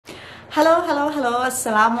Hello,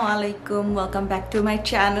 assalamu alaikum. Welcome back to my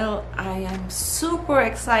channel. I am super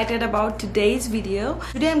excited about today's video.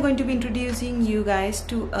 Today I'm going to be introducing you guys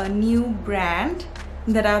to a new brand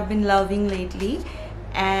that I've been loving lately,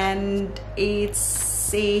 and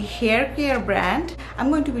it's a hair care brand. I'm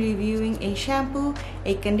going to be reviewing a shampoo,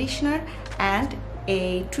 a conditioner and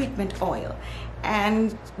a treatment oil,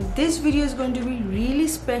 and this video is going to be really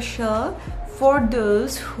special for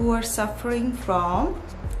those who are suffering from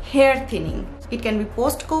hair thinning. It can be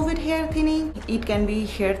post-COVID hair thinning, it can be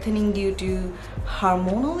hair thinning due to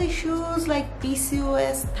hormonal issues like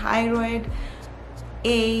PCOS, thyroid,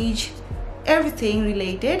 age, everything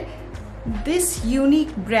related. This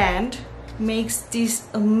unique brand makes this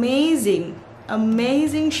amazing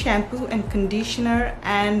shampoo and conditioner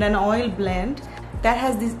and an oil blend that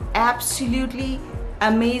has these absolutely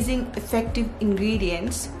amazing effective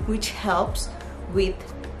ingredients which helps with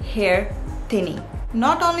hair thinning.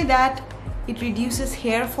 Not only that, it reduces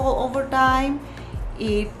hair fall over time,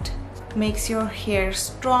 it makes your hair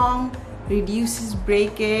strong, reduces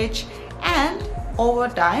breakage, and over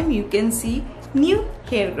time you can see new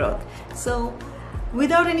hair growth. So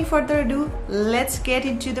without any further ado, let's get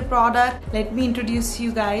into the product. Let me introduce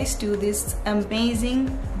you guys to this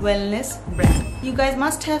amazing wellness brand. You guys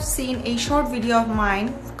must have seen a short video of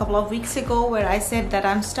mine a couple of weeks ago where I said that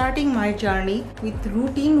I'm starting my journey with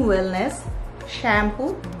Routine Wellness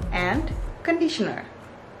shampoo and conditioner.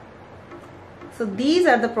 So these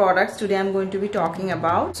are the products today I'm going to be talking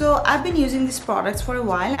about. So I've been using these products for a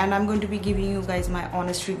while and I'm going to be giving you guys my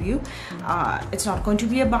honest review. It's not going to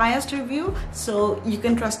be a biased review, so you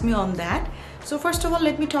can trust me on that. So first of all,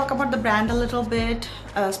 let me talk about the brand a little bit,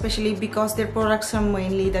 especially because their products are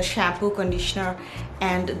mainly the shampoo, conditioner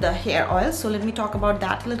and the hair oil. So let me talk about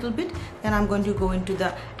that a little bit, then I'm going to go into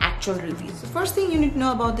the actual review. So first thing you need to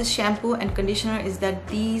know about this shampoo and conditioner is that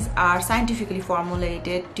these are scientifically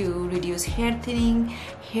formulated to reduce hair thinning,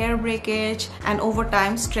 hair breakage, and over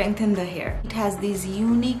time strengthen the hair. It has these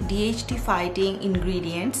unique DHT fighting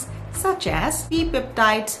ingredients such as pea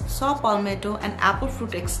peptides, saw palmetto and apple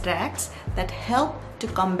fruit extracts that help to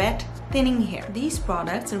combat thinning hair. These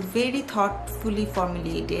products are very thoughtfully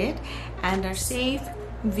formulated and are safe,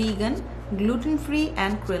 vegan, gluten-free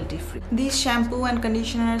and cruelty-free. These shampoo and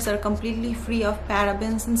conditioners are completely free of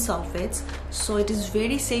parabens and sulfates, so it is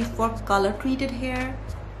very safe for color-treated hair,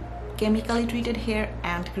 chemically treated hair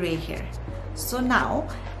and gray hair. So now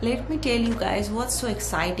let me tell you guys what's so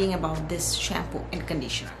exciting about this shampoo and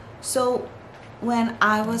conditioner. So when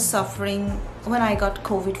I was suffering, when I got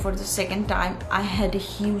COVID for the second time, I had a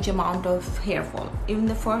huge amount of hair fall. Even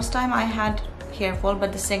the first time I had hair fall,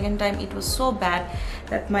 but the second time it was so bad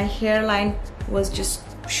that my hairline was just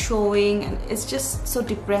showing and it's just so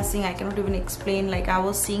depressing. I cannot even explain. Like, I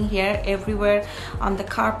was seeing hair everywhere on the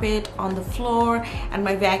carpet, on the floor, and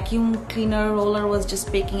my vacuum cleaner roller was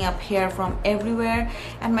just picking up hair from everywhere,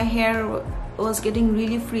 and my hair was getting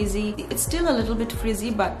really frizzy. It's still a little bit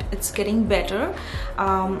frizzy, but it's getting better,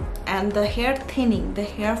 and the hair thinning, the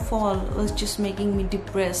hair fall was just making me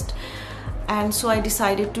depressed. And so I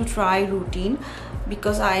decided to try Routine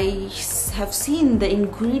because I have seen the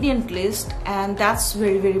ingredient list and that's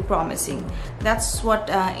very promising. That's what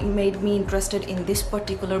made me interested in this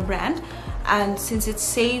particular brand, and since it's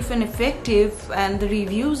safe and effective and the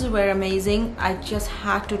reviews were amazing, I just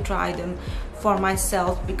had to try them for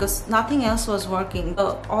myself because nothing else was working.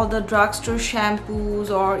 All the drugstore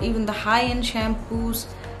shampoos or even the high-end shampoos,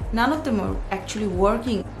 none of them are actually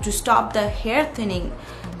working to stop the hair thinning,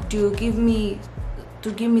 to give me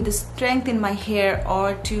the strength in my hair,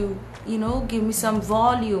 or to, you know, give me some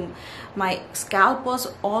volume. My scalp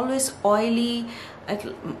was always oily.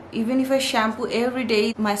 Even if I shampoo every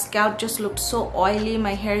day, my scalp just looked so oily.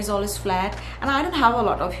 My hair is always flat and I don't have a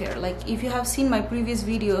lot of hair. Like, if you have seen my previous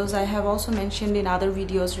videos, I have also mentioned in other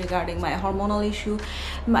videos regarding my hormonal issue,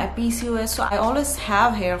 my PCOS. So I always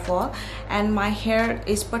have hair fall and my hair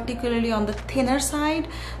is particularly on the thinner side,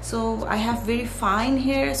 so I have very fine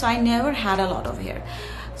hair, so I never had a lot of hair.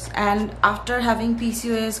 And after having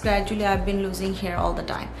PCOS, gradually I've been losing hair all the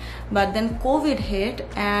time. But then COVID hit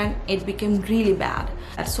and it became really bad,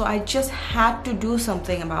 so I just had to do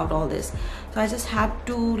something about all this. So I just had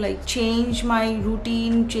to like change my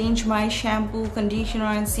routine, change my shampoo, conditioner,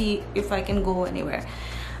 and see if I can go anywhere.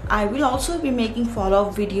 I will also be making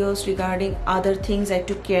follow-up videos regarding other things I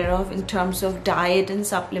took care of in terms of diet and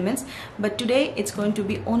supplements, but today it's going to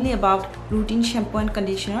be only about Routine shampoo and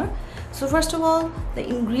conditioner. So first of all, the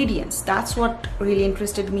ingredients, that's what really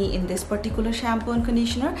interested me in this particular shampoo and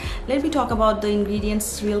conditioner. Let me talk about the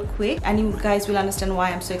ingredients real quick and you guys will understand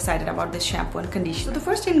why I'm so excited about this shampoo and conditioner. So the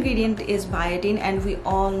first ingredient is biotin, and we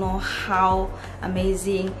all know how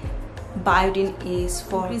amazing biotin is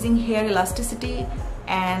for increasing hair elasticity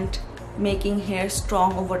and making hair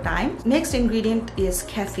strong over time. Next ingredient is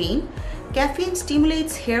caffeine. Caffeine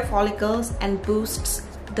stimulates hair follicles and boosts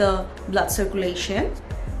the blood circulation.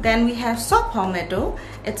 Then we have saw palmetto.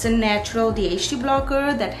 It's a natural DHT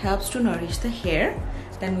blocker that helps to nourish the hair.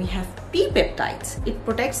 Then we have pea peptides. It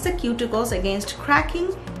protects the cuticles against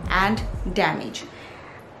cracking and damage.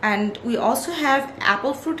 And we also have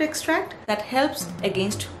apple fruit extract that helps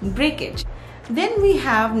against breakage. Then we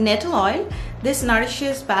have nettle oil. This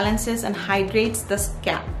nourishes, balances and hydrates the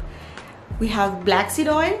scalp. We have black seed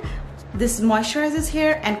oil. This moisturizes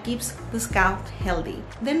hair and keeps the scalp healthy.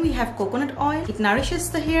 Then we have coconut oil. It nourishes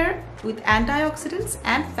the hair with antioxidants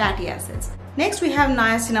and fatty acids. Next we have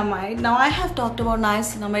niacinamide. Now I have talked about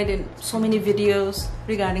niacinamide in so many videos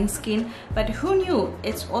regarding skin, but who knew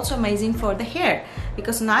it's also amazing for the hair,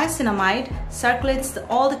 because niacinamide circulates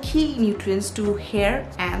all the key nutrients to hair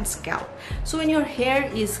and scalp. So when your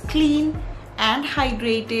hair is clean and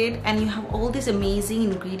hydrated and you have all these amazing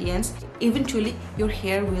ingredients, eventually your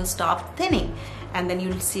hair will stop thinning and then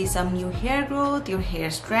you'll see some new hair growth, your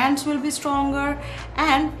hair strands will be stronger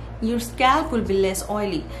and your scalp will be less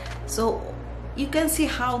oily. So you can see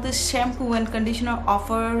how this shampoo and conditioner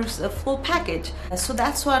offers a full package. So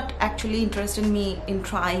that's what actually interested me in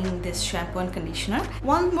trying this shampoo and conditioner.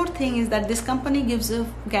 One more thing is that this company gives a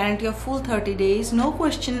guarantee of full 30 days, no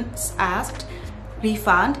questions asked,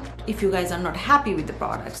 refund if you guys are not happy with the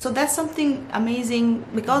product. So that's something amazing,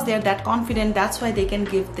 because they're that confident. That's why they can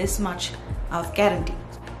give this much of guarantee.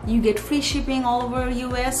 You get free shipping all over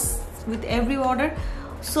US with every order.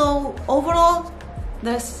 So overall,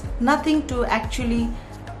 there's nothing to actually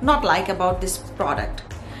not like about this product.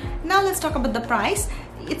 Now let's talk about the price.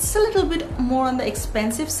 It's a little bit more on the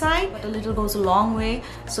expensive side, but a little goes a long way.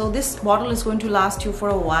 So this bottle is going to last you for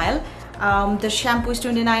a while. The shampoo is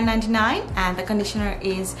 $29.99 and the conditioner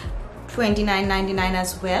is $29.99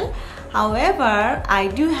 as well. However, I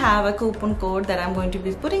do have a coupon code that I'm going to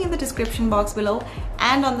be putting in the description box below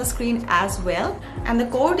and on the screen as well, and the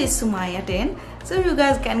code is Sumaya10, so you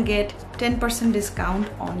guys can get 10% discount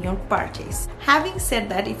on your purchase. Having said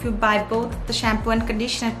that, if you buy both the shampoo and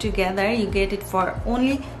conditioner together, you get it for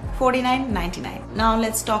only $49.99. Now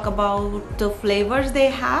let's talk about the flavors they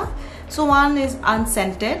have. So one is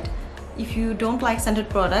unscented. If you don't like scented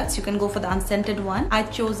products, you can go for the unscented one. I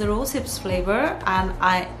chose the rose hips flavor and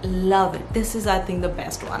I love it. This is, I think, the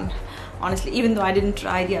best one, honestly, even though I didn't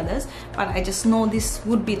try the others, but I just know this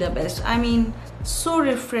would be the best. I mean, so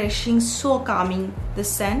refreshing, so calming,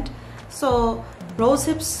 this scent. So rose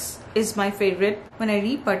hips is my favorite. When I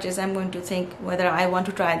repurchase, I'm going to think whether I want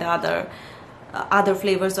to try the other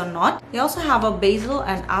flavors or not. They also have a basil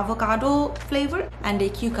and avocado flavor and a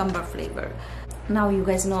cucumber flavor. Now you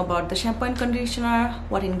guys know about the shampoo and conditioner,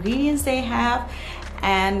 what ingredients they have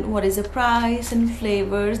and what is the price and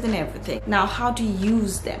flavors and everything. Now how to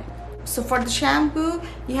use them. So for the shampoo,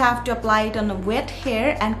 you have to apply it on a wet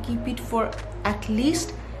hair and keep it for at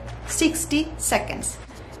least 60 seconds.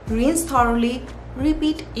 Rinse thoroughly.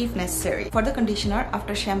 Repeat if necessary. For the conditioner,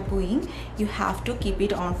 after shampooing, you have to keep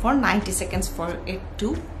it on for 90 seconds for it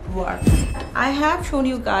to work. I have shown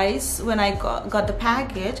you guys when I got the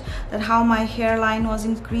package that how my hairline was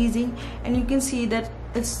increasing, and you can see that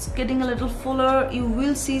it's getting a little fuller. You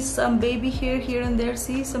will see some baby hair here and there.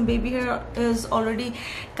 See, some baby hair is already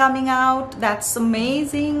coming out. That's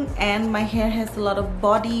amazing. And my hair has a lot of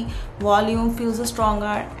body volume, feels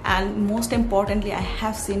stronger, and most importantly, I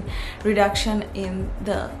have seen reduction in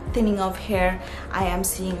the thinning of hair. I am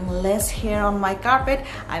seeing less hair on my carpet.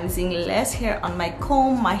 I'm seeing less hair on my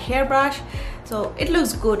comb, my hairbrush. So it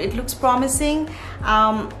looks good, it looks promising.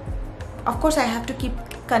 Of course, I have to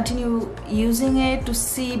continue using it to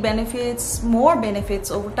see more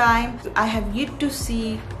benefits over time. I have yet to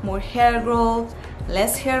see more hair growth,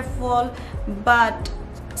 less hair fall, but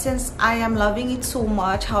since I am loving it so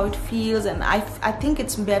much, how it feels, and I think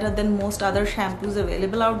it's better than most other shampoos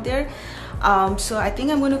available out there. So I think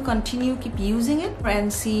I'm going to keep using it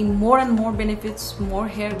and see more and more benefits, more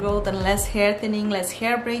hair growth and less hair thinning, less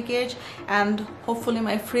hair breakage, and hopefully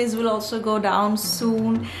my frizz will also go down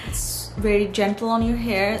soon. It's very gentle on your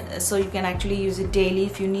hair, so you can actually use it daily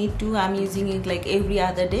if you need to. I'm using it like every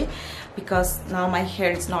other day because now my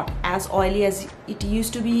hair is not as oily as it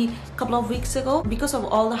used to be a couple of weeks ago. Because of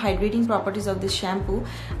all the hydrating properties of this shampoo,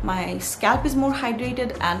 my scalp is more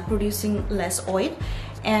hydrated and producing less oil,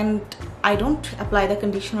 and I don't apply the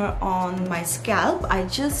conditioner on my scalp. I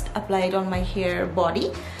just apply it on my hair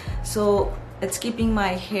body, so it's keeping my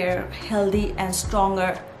hair healthy and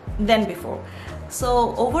stronger than before.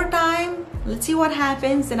 So over time, let's see what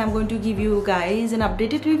happens, and I'm going to give you guys an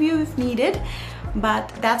updated review if needed. But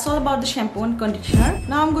that's all about the shampoo and conditioner.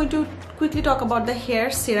 Now I'm going to quickly talk about the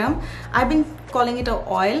hair serum. I've been calling it an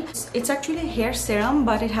oil. It's actually a hair serum,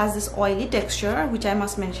 but it has this oily texture, which I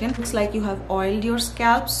must mention. Looks like you have oiled your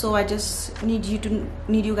scalp, so I just need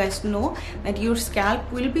you guys to know that your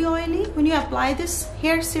scalp will be oily when you apply this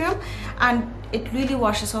hair serum, and it really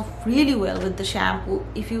washes off really well with the shampoo.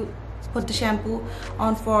 If you put the shampoo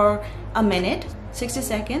on for a minute, 60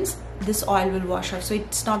 seconds, this oil will wash off, so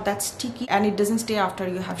it's not that sticky and it doesn't stay after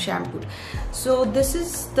you have shampooed. So this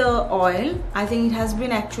is the oil. I think it has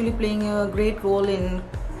been actually playing a great role in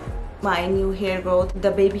my new hair growth. The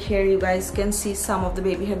baby hair, you guys can see some of the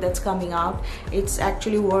baby hair that's coming out. It's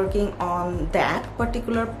actually working on that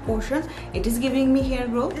particular portion. It is giving me hair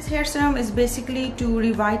growth. This hair serum is basically to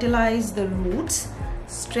revitalize the roots,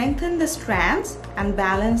 strengthen the strands, and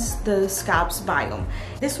balance the scalp's biome.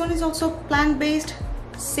 This one is also plant-based,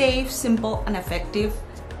 safe, simple, and effective.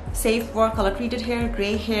 Safe for color treated hair,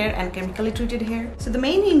 gray hair, and chemically treated hair. So the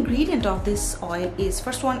main ingredient of this oil is,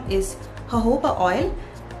 first one is jojoba oil.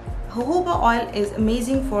 Jojoba oil is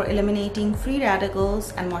amazing for eliminating free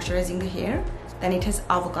radicals and moisturizing the hair. Then it has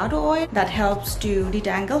avocado oil that helps to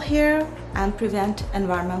detangle hair and prevent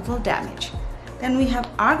environmental damage. Then we have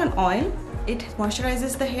argan oil. It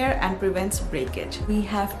moisturizes the hair and prevents breakage. We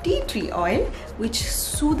have tea tree oil, which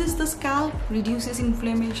soothes the scalp, reduces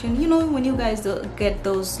inflammation. You know, when you guys get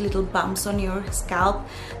those little bumps on your scalp,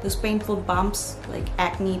 those painful bumps like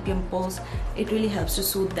acne, pimples, it really helps to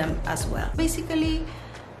soothe them as well. Basically,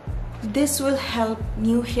 this will help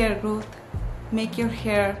new hair growth, make your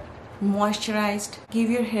hair moisturized, give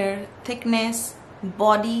your hair thickness,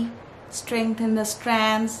 body, strengthen the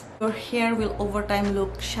strands. Your hair will over time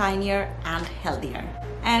look shinier and healthier.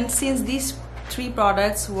 And since these three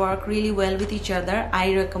products work really well with each other,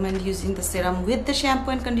 I recommend using the serum with the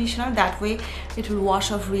shampoo and conditioner. That way it will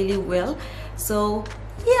wash off really well. So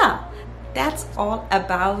yeah, that's all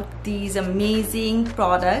about these amazing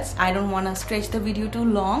products. I don't want to stretch the video too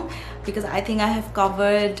long because I think I have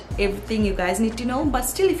covered everything you guys need to know. But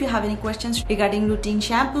still, if you have any questions regarding routine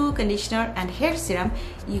shampoo, conditioner, and hair serum,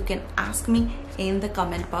 you can ask me in the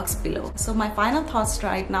comment box below. So my final thoughts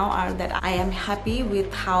right now are that I am happy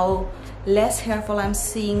with how less hair fall I'm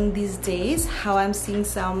seeing these days, how I'm seeing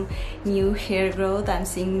some new hair growth, I'm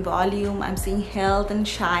seeing volume, I'm seeing health and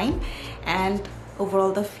shine, and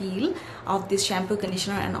overall the feel of this shampoo,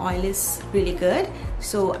 conditioner, and oil is really good.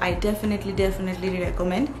 So I definitely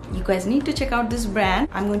recommend. You guys need to check out this brand.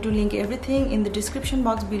 I'm going to link everything in the description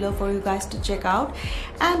box below for you guys to check out.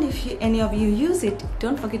 And if any of you use it,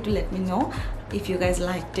 don't forget to let me know if you guys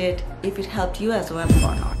liked it, if it helped you as well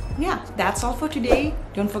or not. Yeah, that's all for today.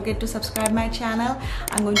 Don't forget to subscribe my channel.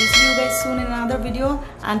 I'm going to see you guys soon in another video.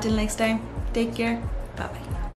 Until next time, take care. Bye bye.